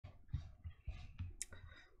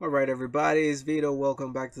Alright everybody, it's Vito.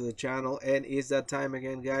 Welcome back to the channel, and it's that time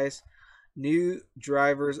again, guys. New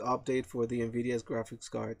drivers update for the NVIDIA's graphics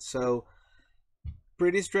card. So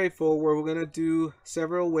pretty straightforward. We're gonna do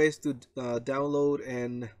several ways to download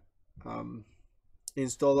and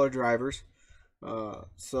install our drivers.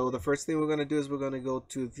 So the first thing we're gonna do is we're gonna go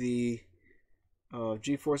to the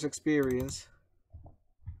GeForce Experience.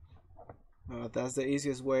 That's the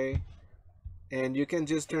easiest way. And you can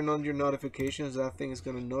just turn on your notifications. That thing is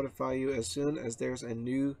going to notify you as soon as there's a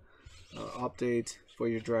new update for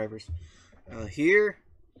your drivers. Here,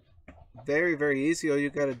 very easy. All you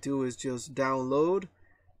got to do is just download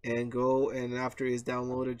and go, and after it's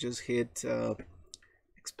downloaded, just hit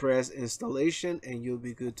express installation and you'll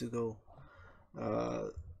be good to go.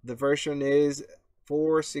 The version is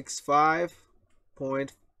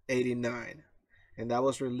 465.89 and that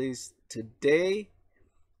was released today,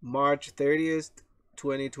 March 30th,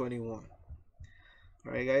 2021.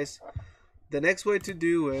 Alright guys, the next way to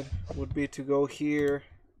do it would be to go here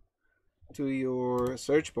to your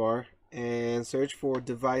search bar and search for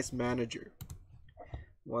device manager.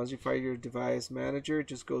 Once you find your device manager,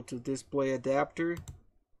 just go to display adapter.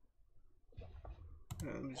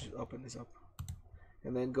 Let me just open this up,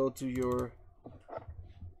 and then go to your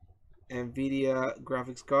NVIDIA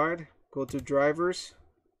graphics card, go to drivers,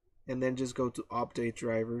 and then just go to update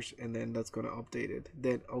drivers, and then that's going to update it.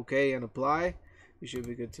 Then OK and apply. You should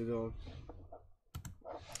be good to go.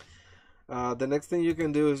 The next thing you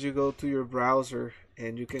can do is you go to your browser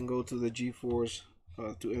and you can go to the GeForce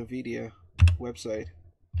to NVIDIA website.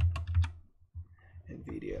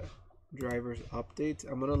 NVIDIA drivers update.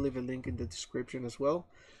 I'm going to leave a link in the description as well.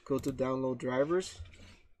 Go to download drivers,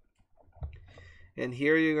 and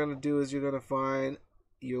here you're going to do is you're going to find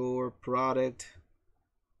your product,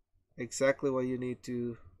 exactly what you need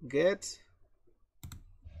to get,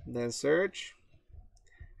 then search,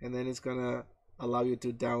 and then it's gonna allow you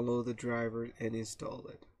to download the driver and install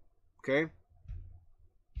it. Okay,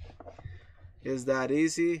 is that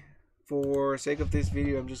easy? For sake of this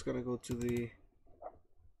video, I'm just gonna go to the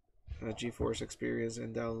GeForce Experience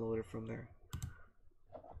and download it from there.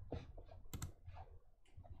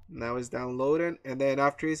 Now it's downloading, and then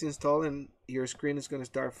after it's installing, your screen is going to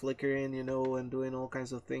start flickering, you know, and doing all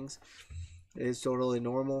kinds of things. It's totally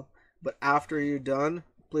normal. But after you're done,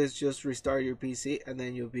 please just restart your PC and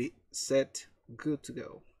then you'll be set, good to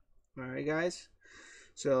go. Alright guys,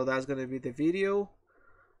 so that's going to be the video.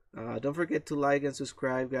 Don't forget to like and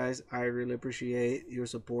subscribe, guys. I really appreciate your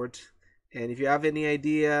support. And if you have any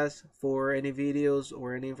ideas for any videos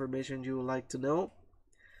or any information you would like to know,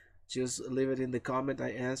 just leave it in the comment. I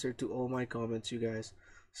answer to all my comments, you guys.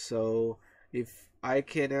 So if I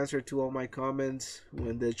can answer to all my comments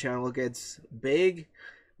when the channel gets big,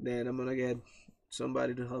 then I'm gonna get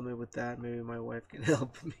somebody to help me with that. Maybe my wife can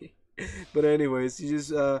help me. But anyways, you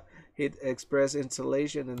just hit express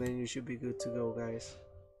installation and then you should be good to go, guys.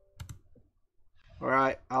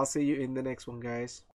 Alright, I'll see you in the next one, guys.